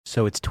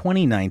So it's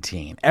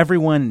 2019.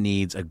 Everyone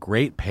needs a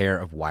great pair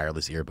of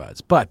wireless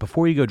earbuds. But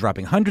before you go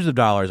dropping hundreds of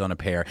dollars on a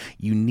pair,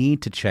 you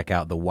need to check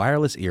out the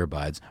wireless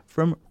earbuds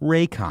from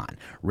Raycon.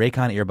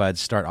 Raycon earbuds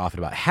start off at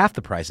about half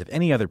the price of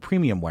any other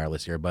premium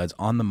wireless earbuds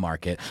on the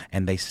market,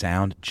 and they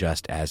sound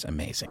just as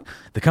amazing.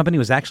 The company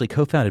was actually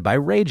co-founded by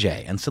Ray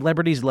J, and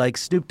celebrities like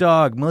Snoop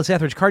Dogg, Melissa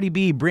Etheridge, Cardi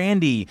B,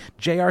 Brandy,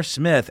 J.R.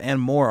 Smith, and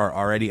more are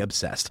already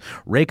obsessed.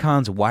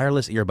 Raycon's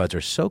wireless earbuds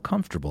are so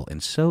comfortable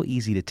and so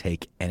easy to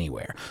take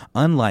anywhere.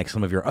 Unlike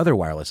some of your other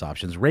wireless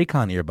options,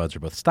 Raycon earbuds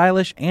are both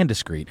stylish and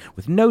discreet,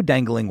 with no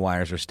dangling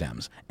wires or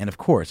stems. And of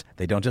course,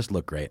 they don't just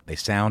look great, they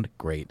sound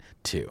great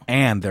too.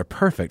 And they're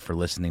perfect for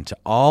listening to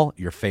all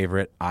your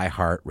favorite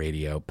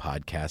iHeartRadio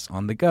podcasts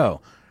on the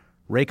go.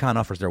 Raycon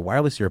offers their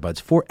wireless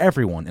earbuds for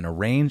everyone in a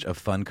range of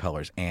fun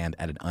colors and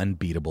at an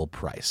unbeatable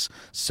price.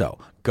 So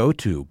go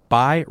to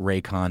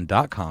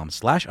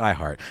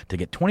buyraycon.com/iHeart to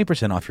get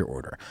 20% off your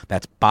order.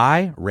 That's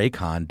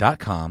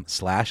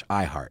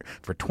buyraycon.com/iHeart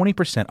for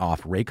 20%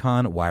 off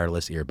Raycon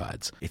wireless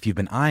earbuds. If you've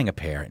been eyeing a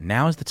pair,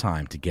 now is the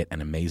time to get an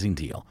amazing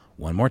deal.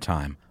 One more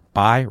time,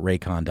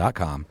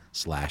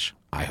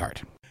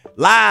 buyraycon.com/iHeart.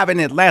 Live in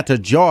Atlanta,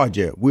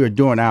 Georgia, we're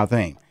doing our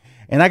thing.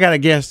 And I got a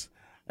guest,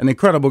 an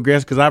incredible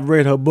guest, because I've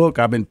read her book.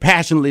 I've been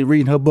passionately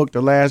reading her book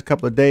the last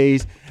couple of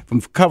days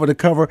from cover to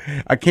cover.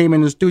 I came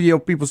in the studio,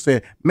 people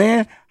said,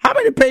 man, how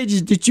many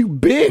pages did you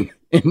bend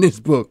in this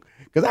book?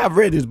 Because I've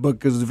read this book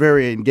because it's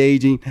very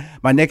engaging.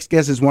 My next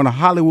guest is one of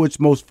Hollywood's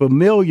most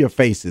familiar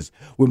faces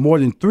with more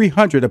than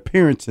 300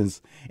 appearances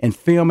in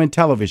film and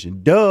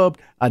television, dubbed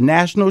a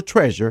national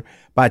treasure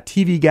by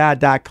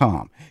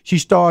TVGuide.com. She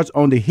stars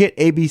on the hit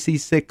ABC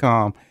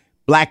sitcom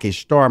Blackish,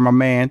 starring my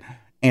man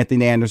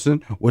Anthony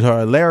Anderson, with her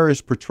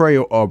hilarious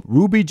portrayal of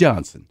Ruby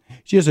Johnson.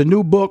 She has a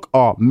new book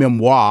or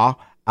memoir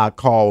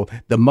called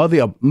The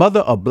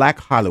Mother of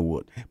Black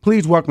Hollywood.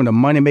 Please welcome to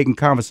Money Making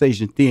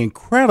Conversations, the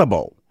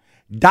incredible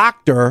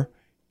Dr.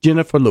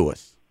 Jenifer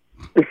Lewis.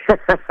 Good.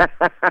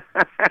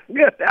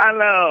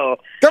 Hello.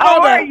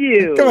 How are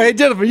you? Come on, hey,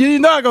 Jenifer. You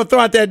didn't know I was going to throw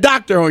out that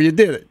doctor on you,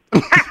 did it?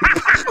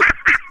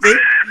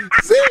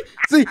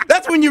 See,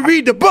 that's when you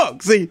read the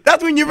book. See,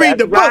 that's when you read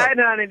the book. Right,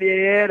 honey.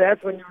 Yeah,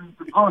 that's when you read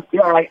the book.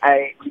 Yeah,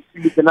 I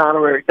received an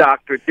honorary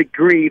doctorate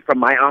degree from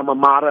my alma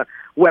mater,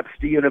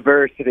 Webster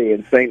University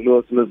in St.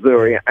 Louis,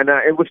 Missouri. And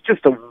it was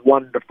just a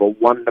wonderful,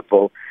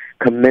 wonderful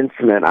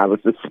commencement. I was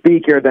the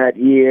speaker that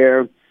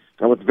year.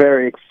 I was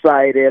very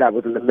excited. I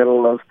was in the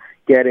middle of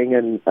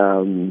getting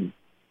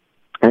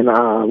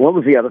what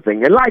was the other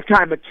thing? A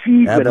Lifetime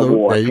Achievement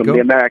Award from the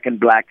American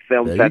Black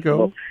Film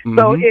Festival. Mm-hmm.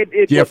 So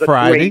it was a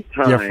great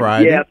time. Jeff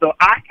Friday. Yeah, so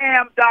I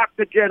am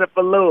Dr.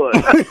 Jenifer Lewis.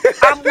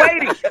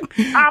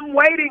 I'm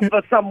waiting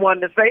for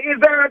someone to say, is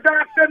there a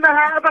doctor in the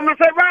house? I'm going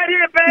to say, right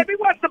here, baby,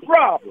 what's the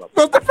problem?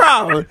 What's the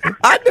problem?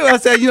 I knew. I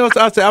said,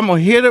 I'm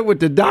going to hit it with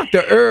the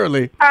doctor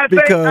early. I said,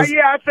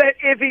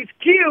 if he's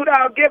cute,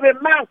 I'll give him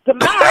mouth to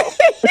mouth.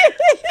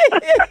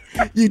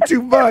 You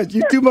too much.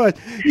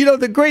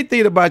 The great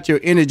thing about your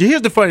energy,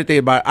 here's the funny thing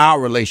about our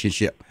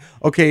relationship,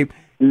 okay?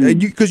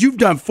 Because you've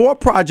done 4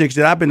 projects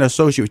that I've been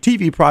associated with,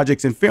 TV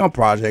projects and film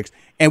projects,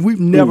 and we've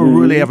never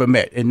really ever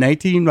met. In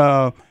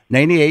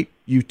 1998,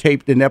 you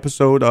taped an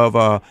episode of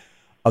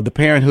The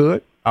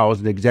Parenthood. I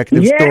was an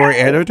executive story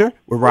editor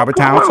with Robert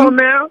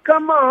Townsend.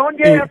 Come on.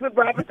 Yes, with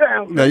Robert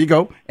Townsend. There you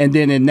go. And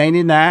then in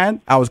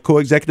 99, I was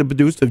co-executive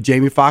producer of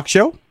Jamie Foxx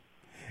Show.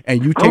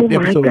 And you taped the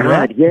episode of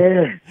that.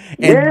 Yeah.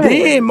 And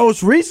then,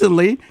 most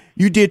recently,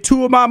 you did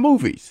 2 of my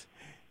movies.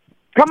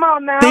 Come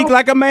on now. Think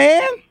Like a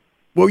Man.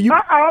 Well, you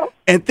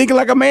and Think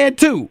Like a Man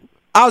 2.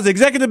 I was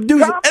executive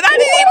producer, and I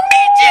didn't even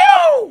meet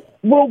you.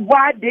 Well,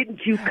 why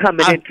didn't you come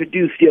and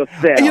introduce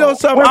yourself? You know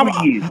something? I'm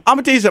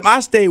gonna tell you something.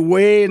 I stay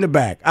way in the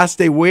back. I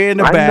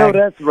know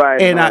that's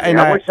right. And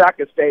I wish I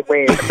could stay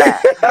way in the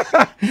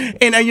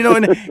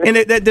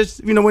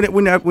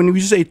back. When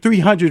you say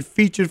 300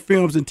 featured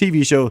films and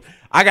TV shows,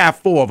 I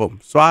got 4 of them,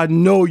 so I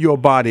know your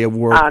body of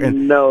work. I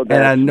know that,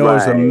 and I know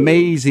it's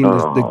amazing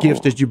Oh. the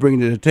gifts that you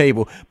bring to the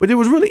table. But it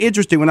was really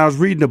interesting when I was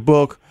reading the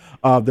book.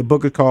 The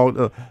book is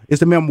called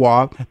it's a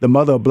memoir, The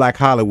Mother of Black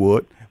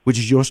Hollywood, which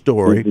is your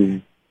story. Mm-hmm.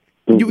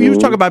 You was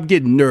talking about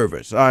getting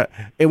nervous, and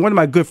one of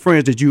my good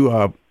friends that you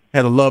had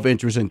a love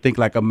interest in Think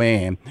Like a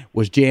Man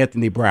was J.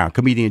 Anthony Brown,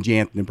 comedian J.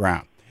 Anthony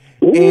Brown.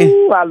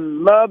 Ooh, I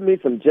love me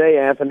some J.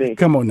 Anthony.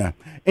 Come on now.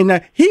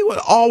 And he would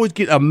always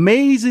get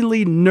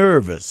amazingly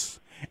nervous.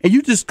 And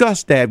you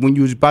discussed that when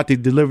you was about to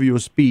deliver your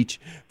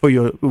speech for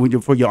your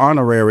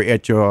honorary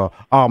at your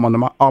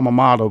alma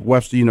mater,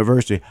 Webster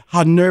University.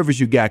 How nervous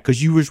you got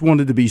because you just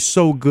wanted to be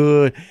so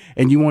good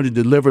and you wanted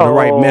to deliver the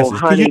right message.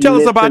 Honey, Can you tell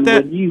us about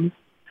that?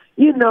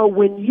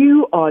 When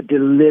you are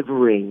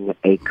delivering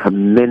a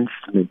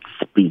commencement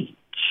speech,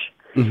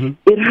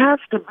 it has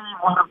to be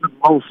one of the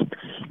most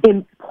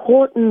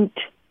important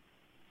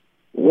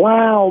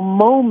wow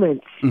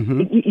moments.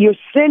 You're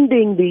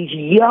sending these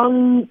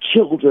young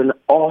children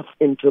off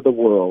into the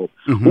world.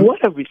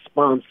 What a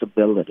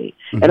responsibility.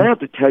 And I have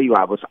to tell you,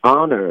 I was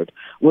honored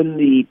when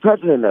the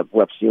president of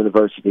Webster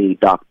University,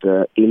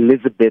 Dr.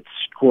 Elizabeth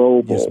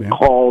Strobel,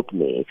 called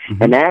me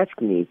and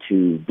asked me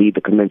to be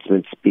the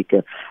commencement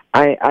speaker.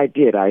 I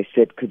did. I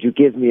said, could you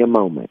give me a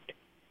moment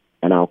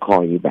and I'll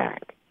call you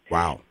back.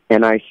 Wow.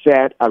 And I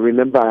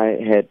remember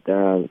I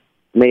had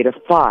made a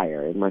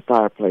fire in my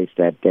fireplace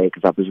that day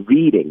because I was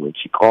reading when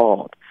she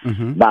called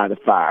by the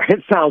fire.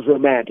 It sounds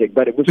romantic,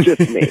 but it was just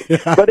me.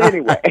 But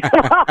anyway.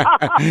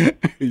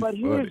 But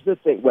here's the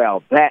thing.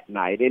 Well, that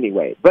night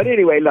anyway. But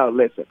anyway, no,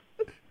 listen.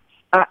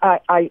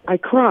 I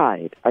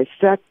cried. I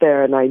sat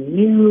there and I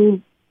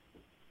knew.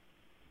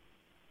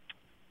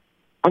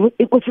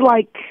 It was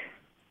like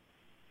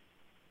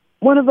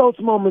one of those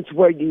moments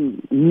where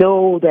you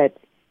know that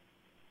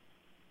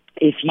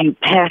if you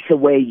pass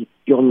away,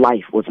 your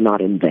life was not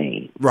in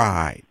vain.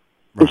 Right.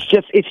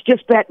 It's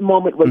just that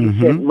moment where you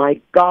said, "My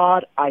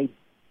God, I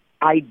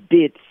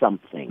did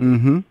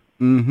something."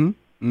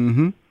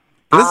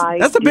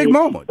 That's a big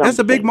moment. That's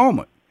a big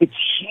moment. It's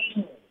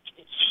huge.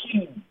 It's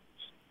huge.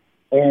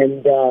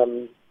 And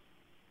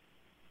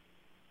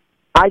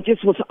I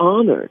just was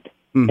honored.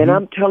 And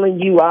I'm telling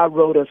you, I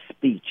wrote a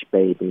speech,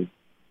 baby.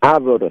 I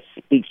wrote a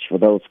speech for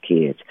those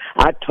kids.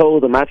 I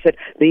told them, I said,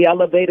 the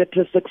elevator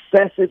to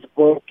success is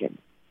broken.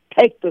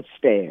 Take the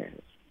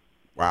stairs.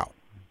 Wow.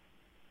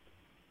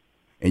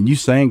 And you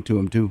sang to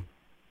him, too.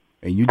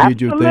 And you did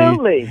your thing.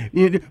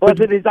 Absolutely. Was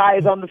it his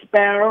eyes on the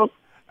sparrow?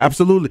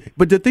 Absolutely.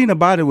 But the thing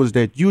about it was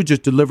that you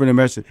just delivering a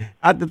message.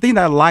 The thing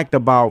I liked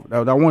about,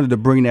 I wanted to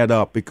bring that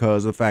up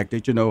because of the fact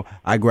that,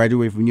 I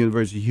graduated from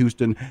University of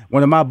Houston.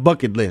 One of my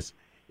bucket lists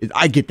is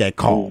I get that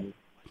call.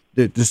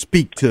 To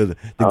speak to the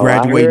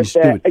graduating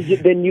student.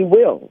 Then you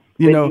will.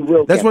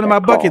 That's one of my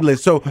bucket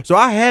lists. So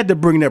I had to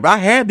bring that. I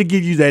had to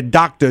give you that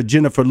Dr.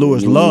 Jenifer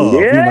Lewis love.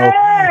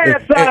 Yeah,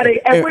 Sonny.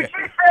 And when she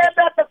said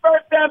that the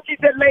first time, she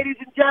said, "Ladies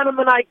and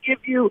gentlemen, I give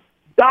you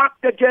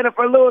Dr.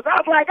 Jenifer Lewis." I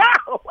was like,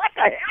 "Oh, what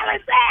the hell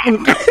is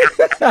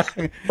that?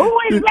 Who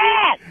is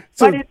that?"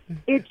 But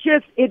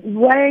it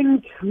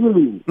rang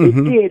true. It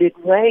did. It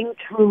rang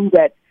true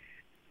that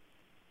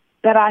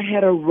I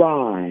had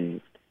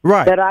arrived.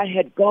 Right. That I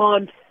had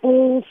gone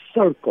full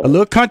circle. A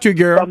little country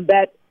girl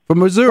from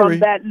Missouri.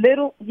 From that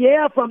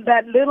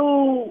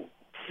little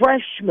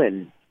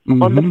freshman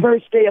on the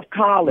first day of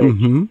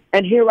college.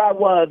 And here I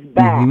was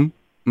back.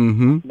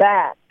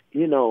 Back,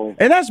 And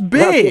that's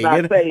big.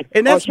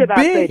 And that's should big.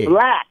 I say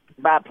black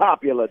by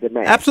popular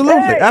demand.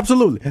 Absolutely, hey.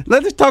 absolutely.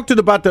 Let's talk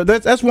about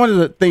that's one of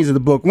the things in the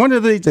book. One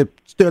of the things that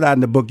stood out in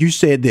the book, you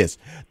said this: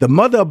 the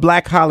mother of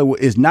Black Hollywood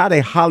is not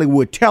a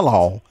Hollywood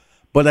tell-all,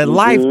 but a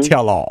life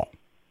tell-all.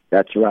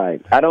 That's right.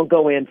 I don't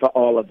go in for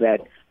all of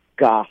that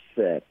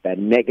gossip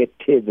and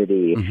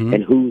negativity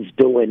and who's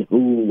doing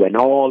who and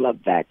all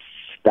of that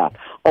stuff.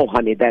 Oh,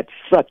 honey, that's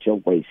such a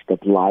waste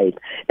of life.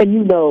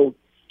 And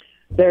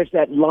there's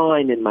that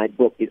line in my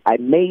book. I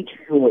made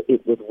sure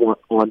it was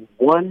on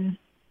one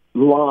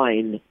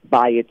line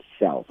by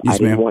itself. Yes, I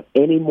didn't ma'am. want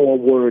any more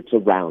words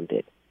around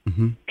it.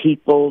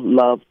 People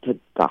love to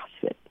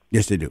gossip.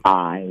 Yes, they do.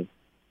 I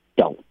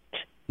don't.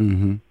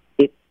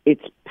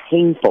 It's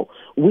painful.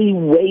 We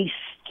waste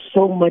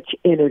so much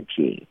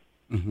energy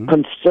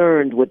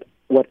concerned with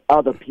what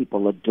other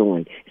people are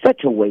doing.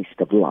 Such a waste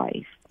of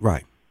life.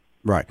 Right.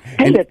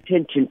 Pay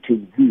attention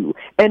to you.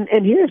 And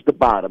here's the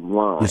bottom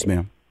line. Yes,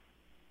 ma'am.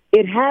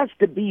 It has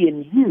to be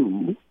in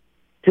you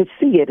to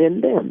see it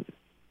in them.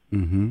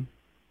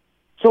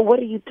 So what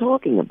are you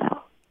talking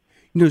about?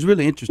 It's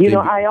really interesting.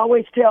 I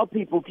always tell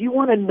people, if you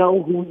want to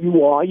know who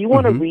you are, you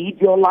want to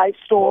read your life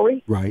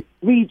story, right?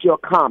 Read your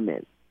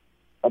comments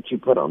that you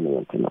put on the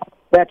internet.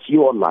 That's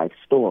your life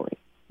story.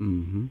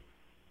 So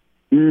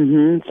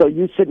you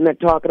sitting there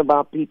talking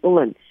about people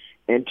and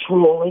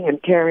trolling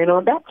and carrying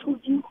on. That's who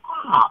you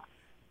are.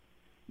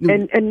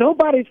 And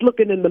nobody's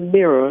looking in the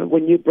mirror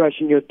when you're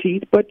brushing your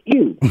teeth, but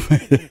you.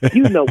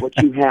 You know what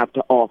you have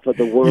to offer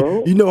the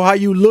world. You know how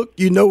you look.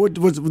 You know what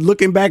was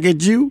looking back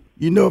at you.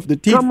 You know if the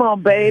teeth. Come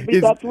on, baby.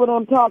 That's what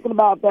I'm talking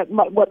about.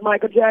 What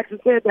Michael Jackson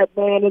said. That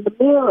man in the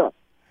mirror.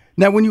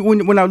 Now,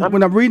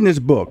 when I'm reading this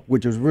book,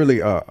 which is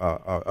really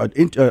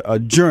a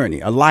journey,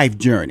 a life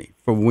journey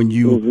from when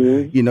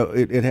you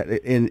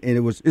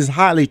it's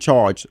highly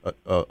charged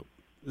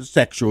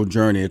sexual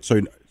journey at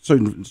certain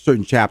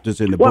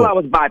chapters in the book. Well, I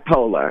was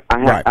bipolar.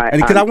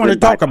 Because I want to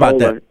talk about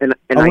that. And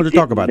I want to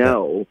talk about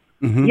that.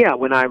 Yeah,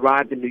 when I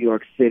arrived in New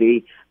York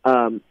City,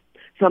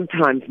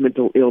 sometimes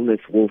mental illness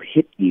will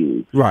hit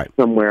you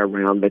somewhere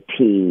around the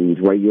teens,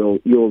 where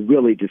you'll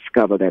really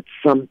discover that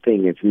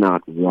something is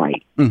not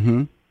right.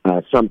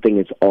 Something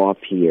is off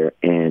here,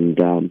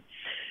 and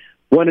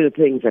one of the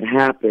things that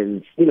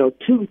happens,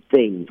 two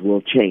things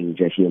will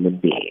change a human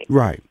being.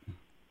 Right.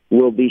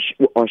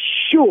 Are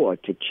sure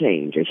to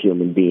change a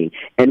human being.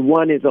 And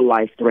one is a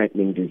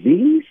life-threatening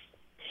disease.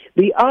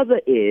 The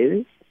other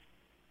is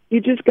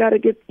you just got to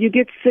get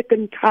sick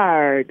and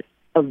tired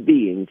of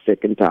being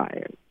sick and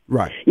tired.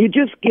 Right. You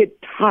just get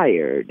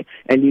tired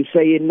and you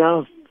say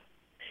enough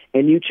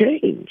and you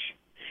change.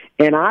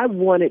 And I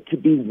want it to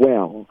be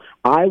well.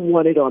 I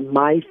want it on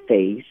my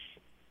face,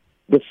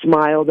 the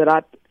smile that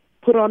I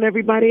put on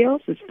everybody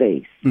else's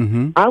face.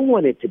 Mm-hmm. I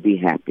want it to be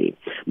happy.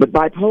 But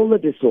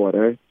bipolar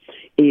disorder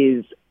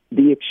is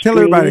the extreme. Tell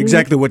everybody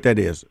exactly what that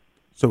is.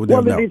 So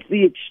they'll know. It's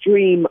the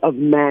extreme of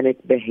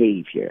manic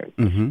behavior,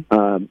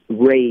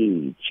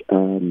 rage,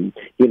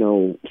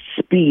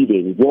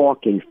 speeding,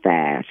 walking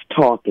fast,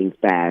 talking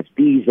fast.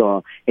 These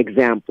are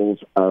examples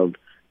of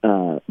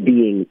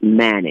being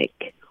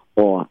manic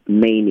or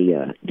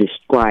mania,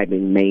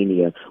 describing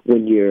mania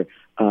when you're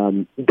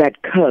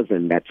that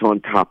cousin that's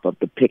on top of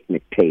the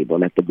picnic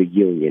table at the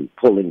reunion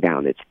pulling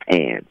down its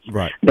pants.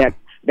 Right.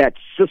 That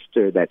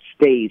sister that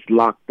stays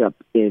locked up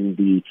in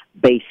the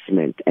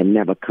basement and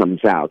never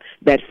comes out.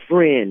 That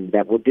friend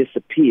that will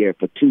disappear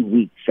for 2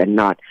 weeks and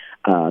not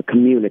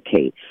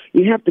communicate.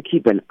 You have to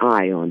keep an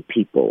eye on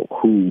people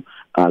who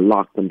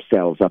lock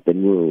themselves up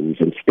in rooms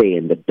and stay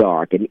in the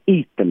dark and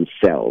eat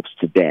themselves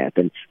to death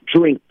and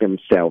drink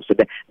themselves to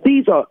death.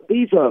 These are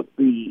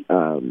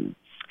the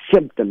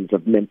symptoms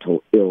of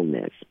mental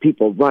illness.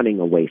 People running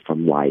away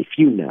from life,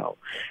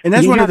 And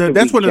that's one of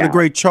the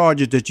great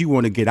charges that you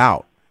want to get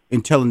out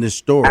in telling this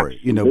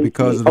story,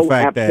 because of the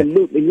fact that...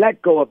 Absolutely.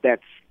 Let go of that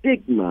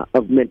stigma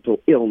of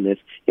mental illness.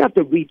 You have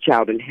to reach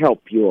out and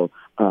help your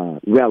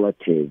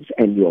relatives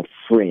and your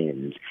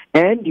friends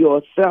and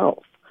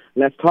yourself.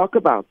 Let's talk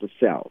about the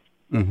self.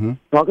 Mm-hmm.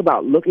 Talk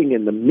about looking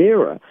in the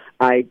mirror.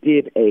 I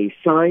did a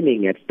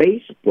signing at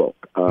Facebook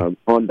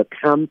on the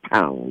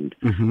compound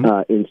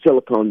in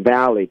Silicon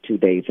Valley 2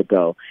 days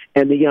ago,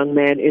 and the young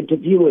man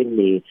interviewing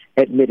me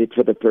admitted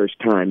for the first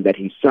time that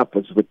he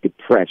suffers with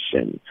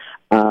depression.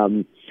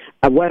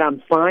 What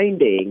I'm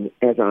finding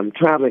as I'm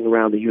traveling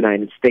around the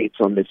United States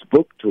on this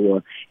book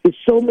tour is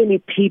so many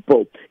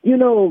people,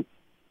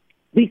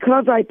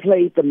 because I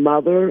played the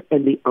mother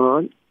and the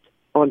aunt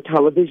on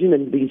television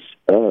and these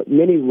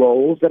many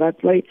roles that I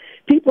play,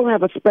 people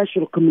have a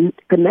special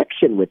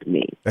connection with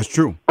me. That's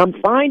true. I'm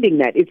finding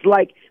that. It's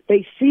like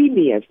they see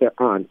me as their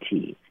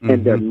auntie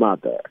and their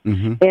mother,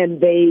 and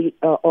they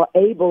are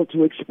able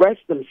to express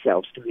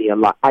themselves to me a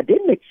lot. I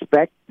didn't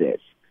expect this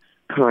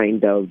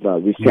kind of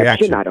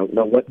reception. I don't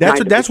know what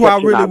that's why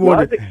I really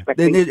wanted,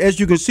 as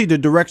you can see, the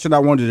direction I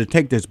wanted to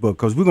take this book,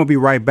 because we're going to be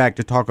right back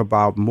to talk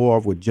about more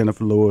with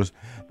Jenifer Lewis,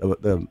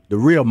 the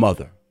real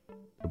mother,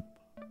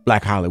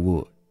 Black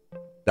Hollywood,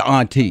 the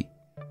auntie,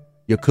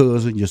 your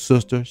cousin, your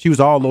sister. She was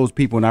all those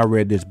people when I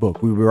read this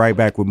book. We'll be right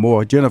back with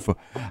more. Jenifer,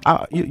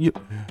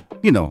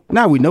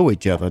 now we know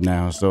each other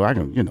now, so I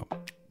can,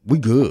 we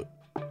good.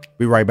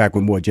 Be right back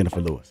with more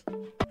Jenifer Lewis.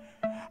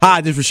 Hi,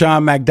 this is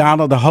Rashawn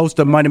McDonald, the host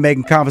of Money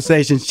Making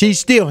Conversations. She's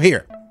still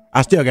here.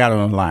 I still got her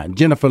on the line.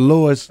 Jenifer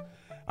Lewis,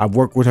 I've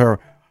worked with her,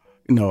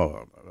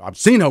 I've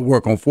seen her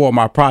work on 4 of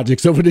my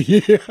projects over the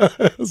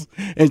years,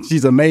 and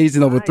she's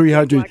amazing. Over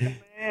 300.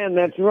 Man,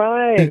 that's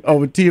right.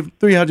 Over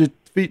 300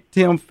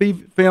 films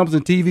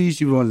and TV.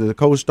 She was one of the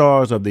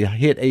co-stars of the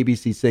hit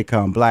ABC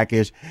sitcom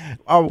Blackish.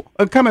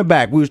 Coming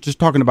back, we was just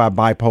talking about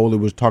bipolar. We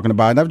was talking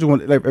about, and I just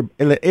want to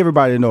let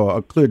everybody know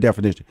a clear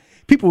definition.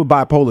 People with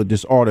bipolar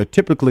disorder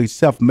typically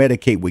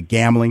self-medicate with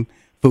gambling,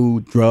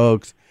 food,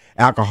 drugs,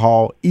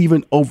 alcohol,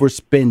 even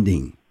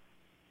overspending.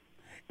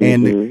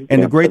 And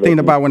the great thing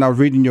about when I was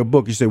reading your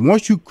book, you said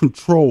once you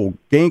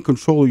gain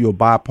control of your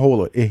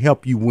bipolar, it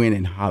helps you win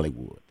in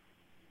Hollywood.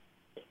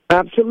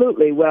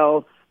 Absolutely.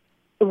 Well,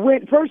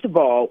 first of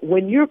all,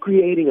 when you're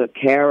creating a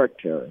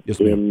character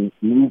in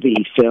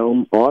movie,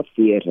 film, or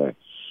theater,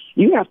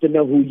 you have to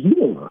know who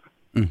you are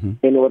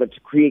in order to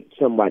create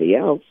somebody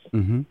else.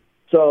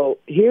 So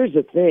here's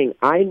the thing.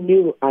 I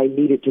knew I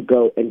needed to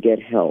go and get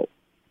help.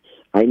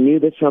 I knew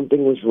that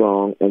something was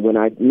wrong, and when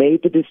I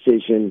made the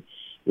decision,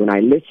 when I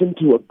listened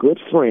to a good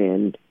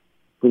friend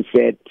who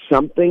said,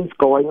 something's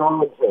going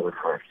on with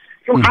her,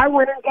 so I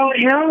went and got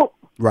help.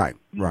 Right.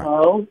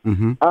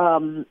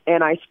 And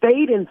I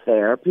stayed in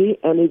therapy,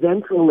 and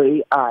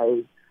eventually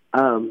I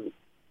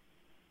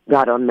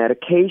got on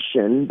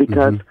medication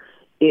because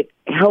it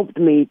helped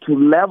me to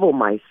level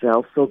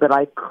myself so that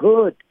I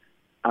could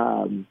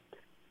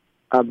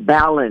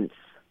balance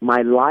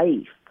my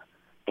life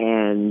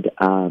and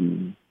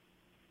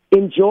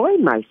enjoy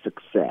my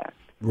success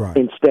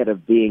instead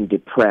of being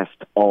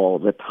depressed all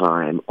the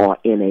time or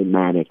in a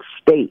manic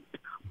state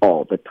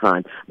all the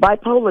time.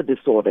 Bipolar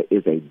disorder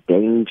is a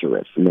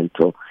dangerous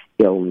mental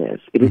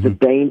illness. It is a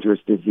dangerous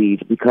disease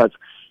because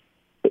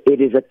it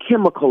is a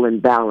chemical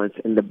imbalance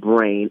in the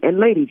brain. And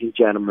ladies and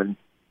gentlemen,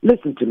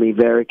 listen to me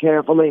very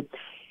carefully.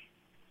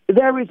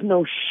 There is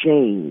no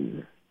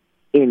shame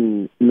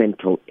in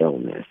mental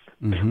illness.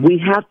 We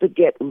have to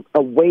get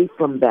away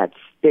from that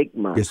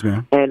stigma. Yes,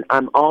 ma'am. And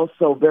I'm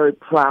also very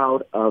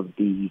proud of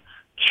the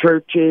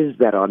churches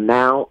that are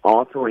now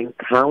offering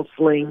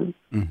counseling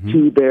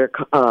to their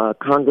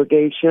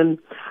congregation.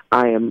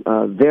 I am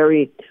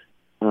very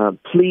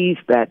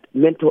pleased that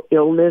mental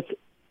illness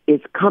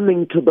is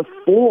coming to the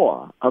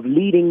fore of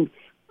leading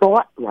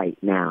thought right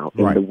now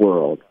in the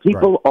world.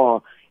 People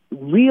are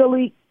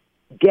really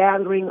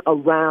gathering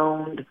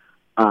around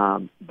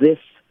this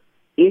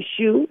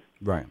issue,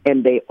 right,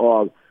 and they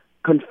are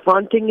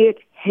confronting it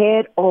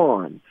head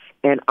on.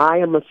 And I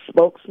am a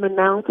spokesman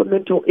now for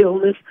mental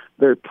illness,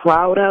 very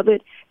proud of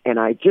it, and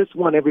I just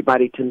want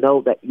everybody to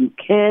know that you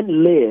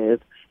can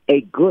live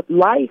a good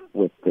life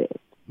with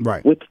it,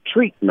 right, with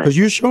treatment. Because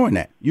you're showing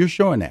that. You're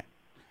showing that.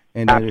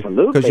 And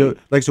absolutely. Because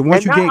like so,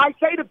 once and you now get,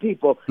 I say to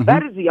people,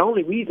 that is the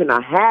only reason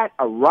I had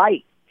a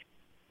right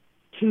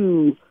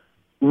to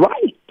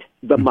write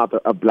The Mother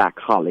of Black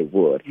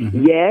Hollywood.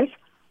 Yes,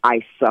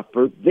 I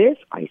suffered this,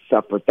 I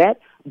suffered that,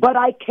 but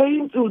I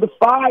came through the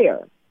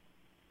fire.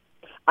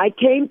 I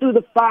came through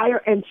the fire,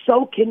 and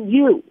so can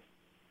you.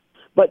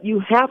 But you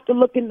have to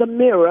look in the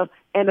mirror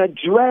and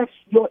address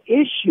your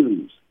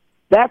issues.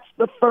 That's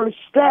the first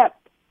step.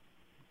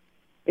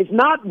 It's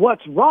not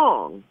what's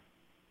wrong.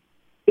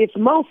 It's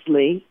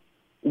mostly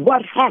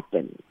what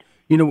happened.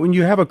 You know, when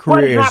you have a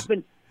career,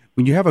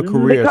 when you have a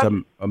career as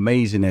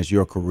amazing as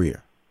your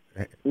career,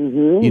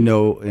 you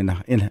know,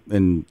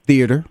 in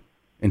theater,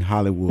 in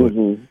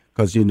Hollywood,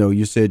 because you know,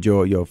 you said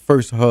your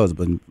first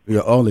husband,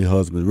 your only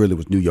husband, really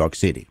was New York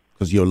City,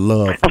 because your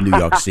love for New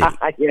York City.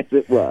 Yes,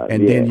 it was.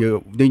 And then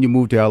you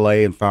moved to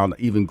L.A. and found an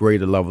even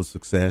greater level of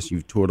success.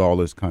 You toured all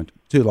this country,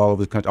 all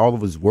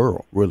of his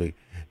world, really,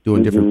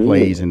 doing different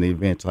plays and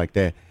events like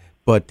that.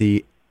 But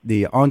the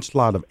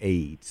onslaught of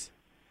AIDS,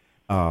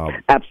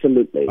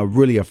 absolutely,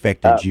 really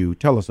affected you.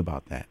 Tell us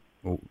about that.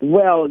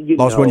 Well, you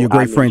lost one of your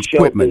great friends,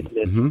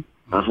 Quitman.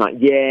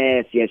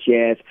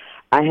 Yes.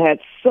 I had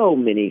so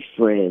many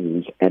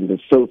friends and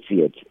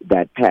associates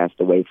that passed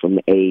away from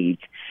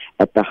AIDS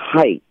at the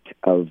height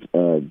of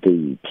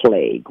the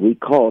plague. We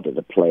called it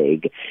a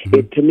plague.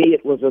 To me,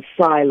 it was a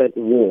silent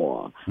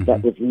war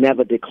that was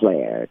never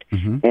declared.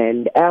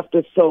 And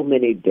after so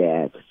many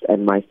deaths,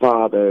 and my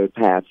father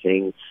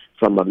passing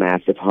from a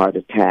massive heart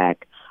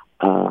attack,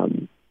 I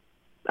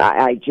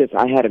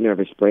had a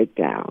nervous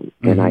breakdown,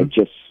 and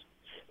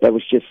there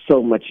was just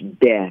so much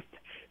death.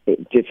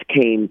 It just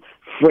came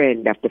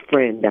friend after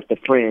friend after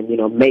friend, you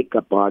know,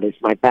 makeup artists,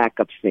 my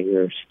backup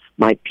singers,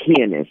 my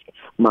pianists,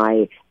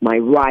 my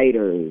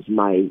writers,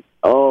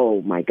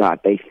 oh my God,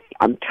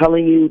 I'm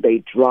telling you, they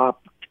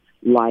dropped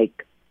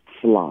like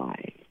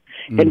flies.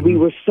 And we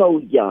were so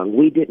young,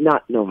 we did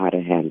not know how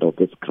to handle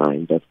this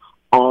kind of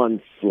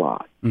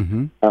onslaught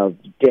of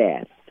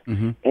death.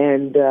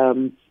 And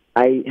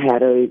I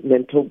had a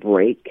mental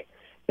break,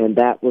 and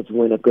that was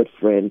when a good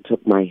friend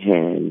took my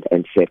hand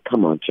and said,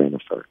 "Come on,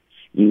 Jenifer,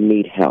 you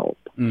need help."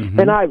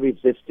 And I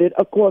resisted.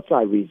 Of course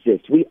I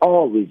resist. We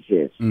all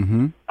resist.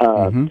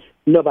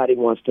 Nobody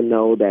wants to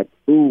know that,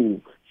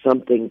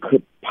 something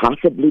could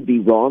possibly be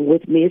wrong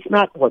with me. It's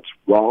not what's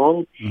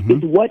wrong.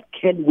 It's what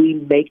can we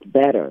make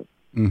better?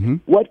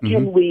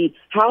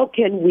 How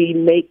can we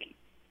make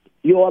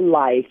your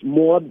life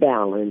more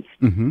balanced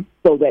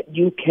so that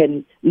you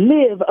can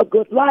live a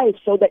good life,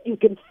 so that you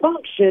can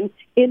function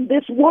in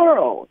this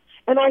world?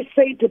 And I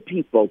say to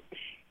people,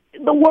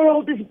 the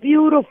world is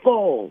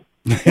beautiful.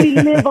 We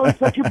live on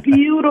such a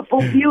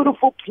beautiful,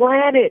 beautiful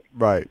planet.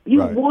 Right.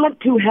 You want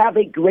to have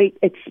a great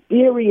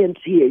experience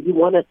here. You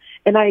want to,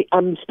 and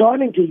I'm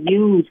starting to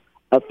use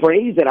a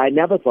phrase that I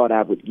never thought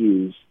I would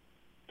use: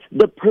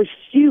 the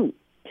pursuit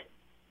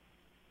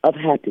of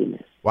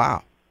happiness.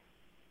 Wow.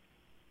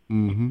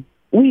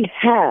 We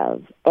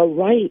have a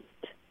right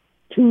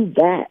to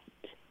that.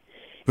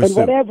 And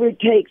whatever it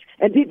takes.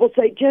 And people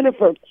say,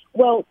 Jenifer,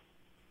 well,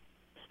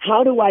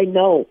 how do I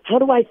know? How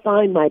do I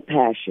find my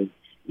passion?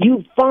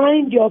 You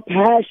find your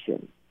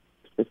passion.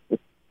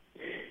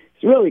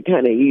 It's really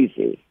kind of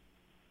easy.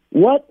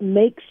 What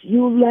makes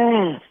you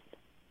laugh?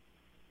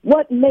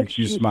 What makes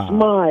you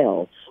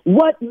smile?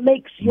 What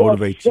makes your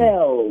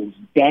cells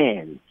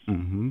dance?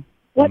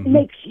 What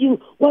makes you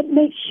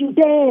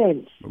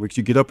dance? What makes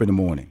you get up in the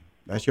morning?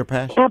 That's your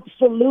passion?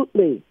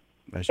 Absolutely.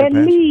 That's your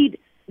passion. Lead.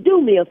 Do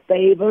me a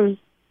favor.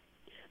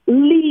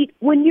 Lead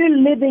when you're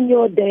living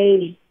your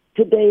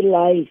day-to-day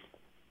life.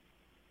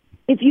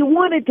 If you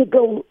want it to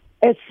go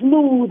as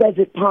smooth as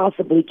it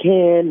possibly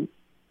can,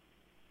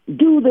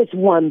 do this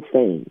one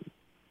thing.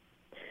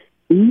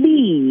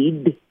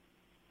 Lead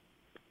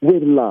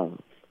with love.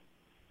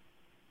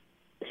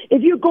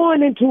 If you're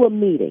going into a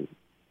meeting,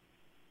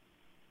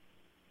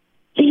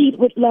 lead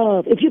with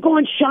love. If you're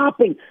going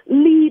shopping,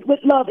 lead with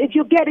love. If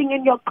you're getting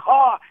in your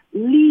car,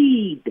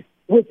 lead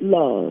with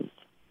love.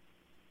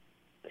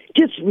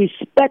 Just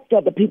respect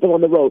other people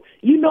on the road.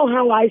 You know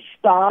how I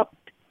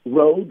stopped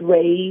road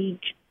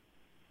rage?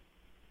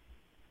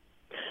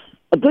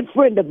 A good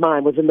friend of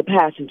mine was in the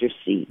passenger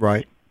seat.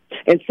 Right.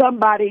 And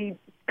somebody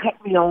cut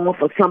me off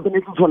or something.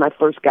 This was when I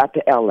first got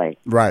to L.A.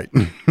 Right.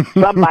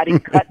 Somebody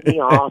cut me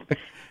off.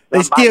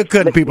 They still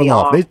cutting people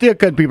off. They still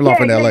cutting people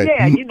off in L.A.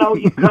 Yeah, you know,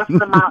 you cut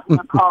them out in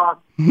the car.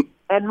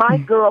 And my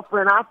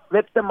girlfriend, I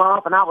flipped them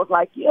off, and I was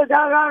like, yeah,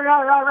 rah, rah,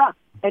 rah, rah, rah.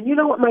 And you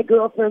know what my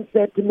girlfriend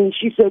said to me?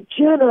 She said,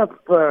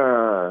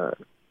 Jenifer.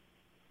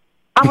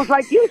 I was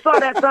like, you saw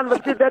that son of a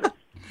bitch.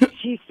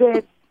 She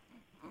said,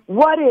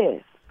 what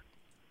if?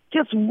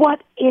 Just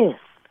what if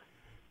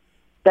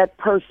that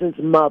person's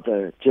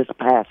mother just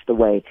passed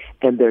away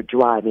and they're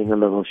driving a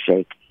little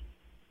shaky.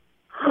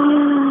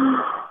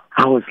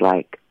 I was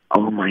like,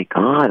 oh my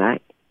God, I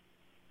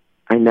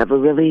never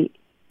really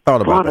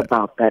thought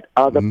about that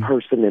other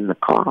person in the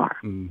car.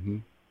 Mm-hmm.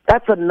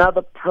 That's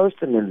another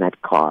person in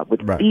that car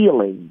with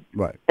feelings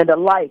and a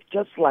life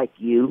just like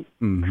you.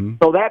 Mm-hmm.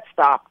 So that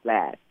stops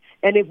that.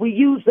 And if we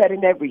use that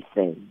in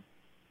everything,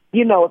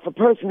 you know, if a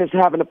person is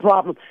having a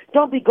problem,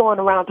 don't be going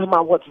around talking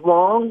about what's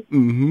wrong.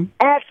 Mm-hmm.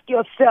 Ask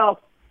yourself,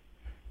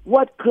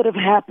 what could have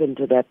happened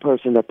to that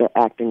person that they're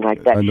acting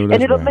like that? And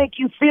it'll make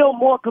you feel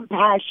more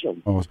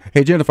compassion. Oh.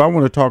 Hey, Jenifer, I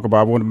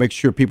want to make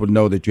sure people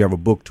know that you have a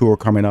book tour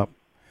coming up.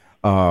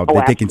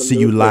 That they can see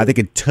you live. They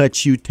can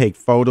touch you, take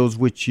photos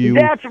with you.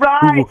 That's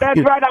right.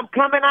 Right. I'm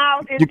coming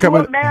out into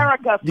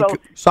America.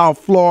 South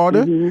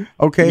Florida.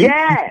 Okay.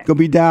 Yes. Going to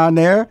be down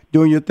there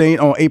doing your thing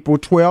on April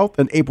 12th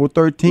and April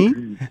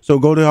 13th. So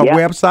go to her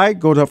website.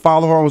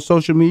 Follow her on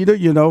social media.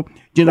 You know,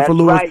 Jenifer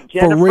Lewis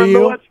for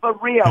real. Lewis for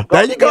real.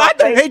 There you go.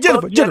 Hey,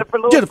 Jenifer,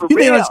 you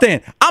didn't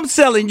understand. I'm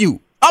selling you.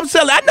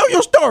 I know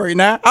your story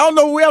now. I don't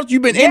know who else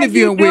you've been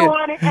interviewing with.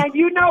 Honey. And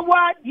you know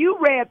what? You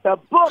read the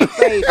book,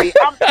 baby.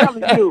 I'm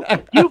telling you,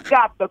 you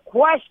got the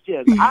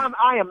questions.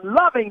 I am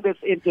loving this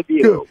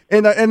interview.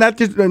 And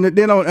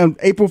then on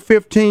April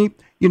 15th,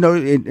 you know,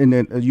 and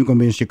then you're gonna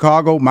be in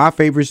Chicago, my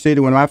favorite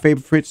city, one of my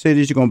favorite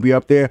cities. You're gonna be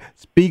up there.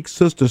 Speak,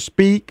 Sister,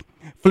 Speak.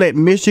 Flint,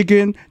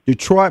 Michigan,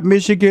 Detroit,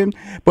 Michigan.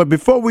 But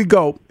before we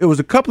go, it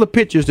was a couple of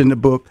pictures in the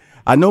book.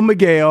 I know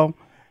Miguel.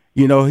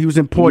 You know, he was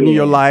important in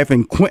your life,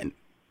 and Quitman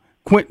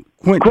was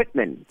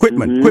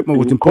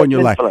important in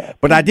your life.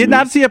 But I did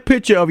not see a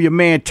picture of your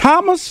man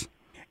Thomas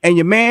and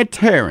your man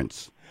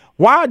Terrence.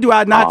 Why do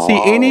I not see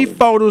any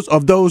photos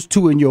of those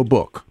two in your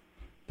book?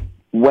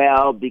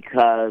 Well,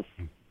 because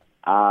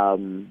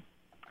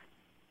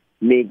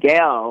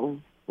Miguel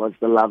was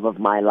the love of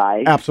my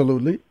life.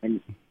 Absolutely.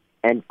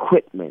 And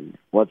Quitman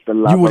was the love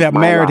of my life. You would have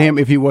married him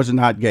if he was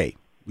not gay.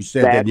 You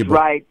said that in your book.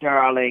 That's right,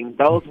 darling.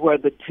 Those were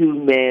the two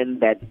men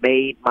that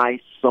made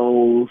my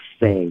soul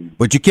sing.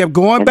 But you kept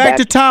going back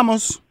to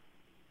Thomas.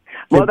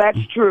 Well, that's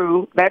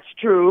true. That's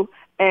true.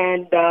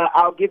 And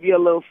I'll give you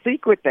a little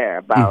secret there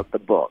about the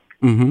book.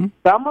 Mm-hmm.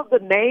 Some of the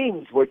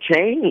names were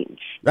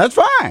changed. That's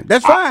fine.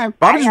 That's fine.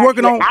 I'm just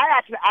working on.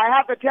 I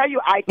have to tell you,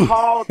 I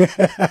called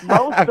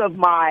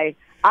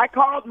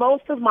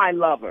most of my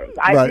lovers.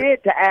 I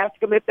did, to ask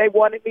them if they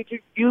wanted me to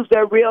use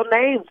their real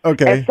names.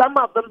 Okay. And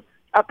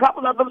a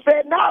couple of them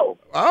said no.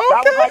 Okay. So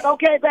I was like,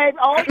 okay, baby,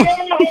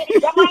 okay,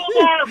 come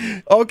on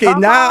now. Okay,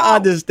 I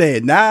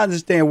understand. Now I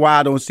understand why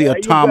I don't see a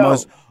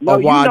Thomas or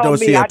why I don't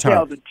see a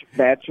Thomas.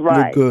 That's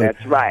right. Good.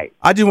 That's right.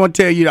 I just want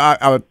to tell you,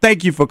 I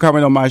thank you for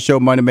coming on my show,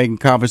 Money Making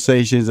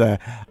Conversations.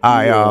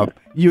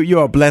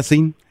 You're a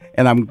blessing,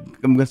 and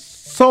I'm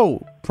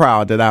so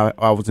proud that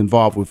I was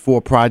involved with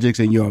 4 projects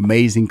in your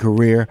amazing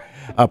career.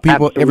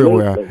 People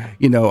everywhere,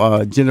 you know,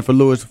 Jenifer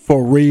Lewis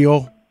for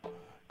real.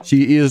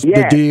 She is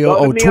the deal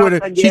on Twitter.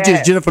 She's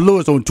just Jenifer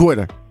Lewis on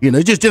Twitter. You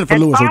know, just Jenifer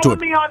Lewis on Twitter.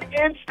 Follow me on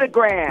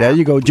Instagram. There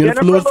you go,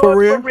 Jenifer Lewis for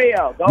real.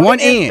 One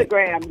N.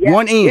 Yes.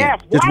 One N. Yes.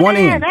 Just one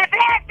N. That's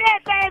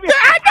it, baby.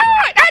 I know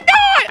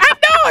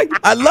it.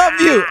 I love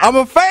you. I'm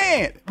a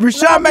fan.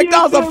 Rashawn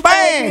McDonald's a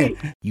fan.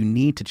 Baby. You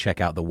need to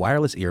check out the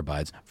wireless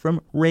earbuds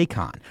from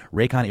Raycon.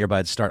 Raycon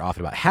earbuds start off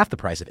at about half the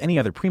price of any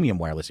other premium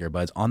wireless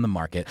earbuds on the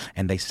market,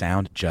 and they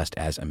sound just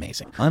as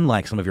amazing.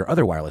 Unlike some of your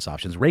other wireless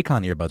options,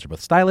 Raycon earbuds are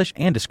both stylish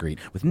and discreet,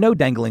 with no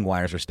dangling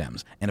wires or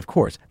stems. And of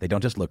course, they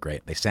don't just look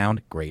great, they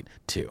sound great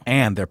too.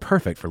 And they're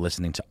perfect for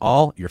listening to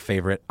all your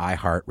favorite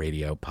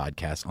iHeartRadio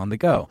podcasts on the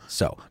go.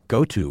 So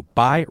go to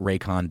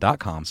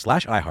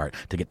buyraycon.com/iHeart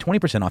to get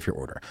 20% off your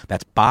order.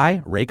 That's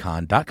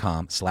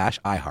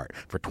buyraycon.com/iHeart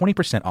for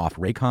 20% off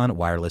Raycon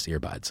wireless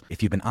earbuds.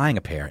 If you've been eyeing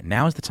a pair,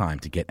 now is the time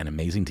to get an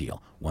amazing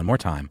deal. One more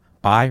time,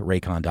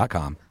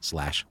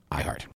 buyraycon.com/iHeart.